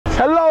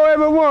Hello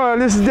everyone,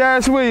 this is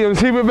Darius Williams,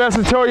 Hubert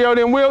Vester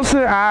Toyota in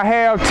Wilson. I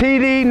have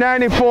TD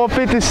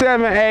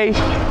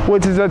 9457A,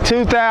 which is a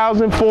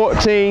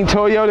 2014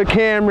 Toyota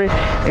Camry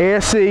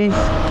SE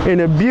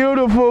in a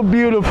beautiful,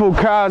 beautiful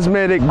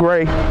cosmetic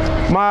gray,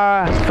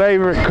 my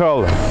favorite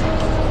color.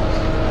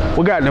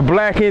 We got the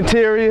black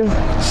interior,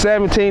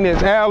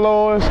 17-inch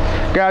alloys.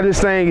 Got this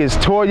thing is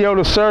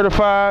Toyota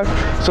certified.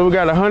 So we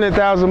got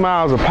 100,000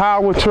 miles of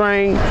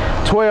powertrain,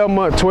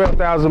 12-month,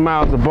 12,000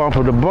 miles of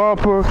bumper to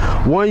bumper,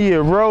 1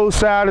 year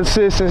roadside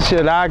assistance.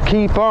 Should I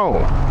keep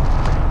on?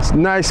 It's a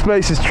nice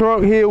spacious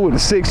trunk here with a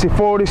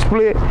 60-40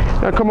 split.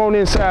 Now come on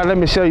inside, let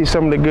me show you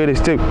some of the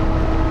goodies too.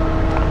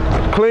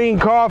 Clean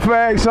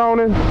Carfax on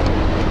it.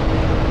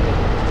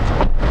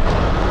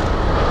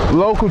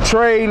 Local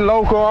trade,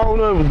 local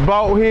owner, it was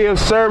bought here,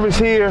 service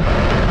here.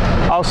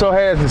 Also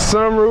has the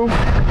sunroof,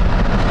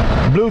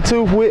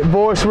 Bluetooth with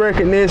voice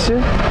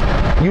recognition,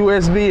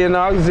 USB and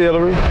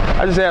auxiliary.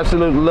 I just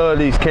absolutely love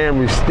these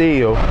Camrys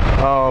still.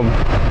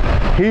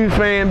 Huge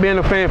fan, been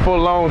a fan for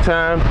a long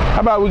time.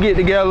 How about we get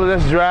together,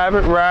 let's drive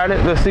it, ride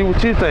it, let's see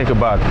what you think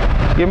about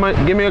it. Give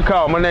me a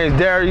call. My name is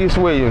Darius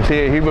Williams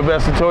here at Hubert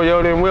Vester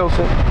Toyota in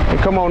Wilson, and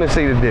come on and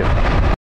see the difference.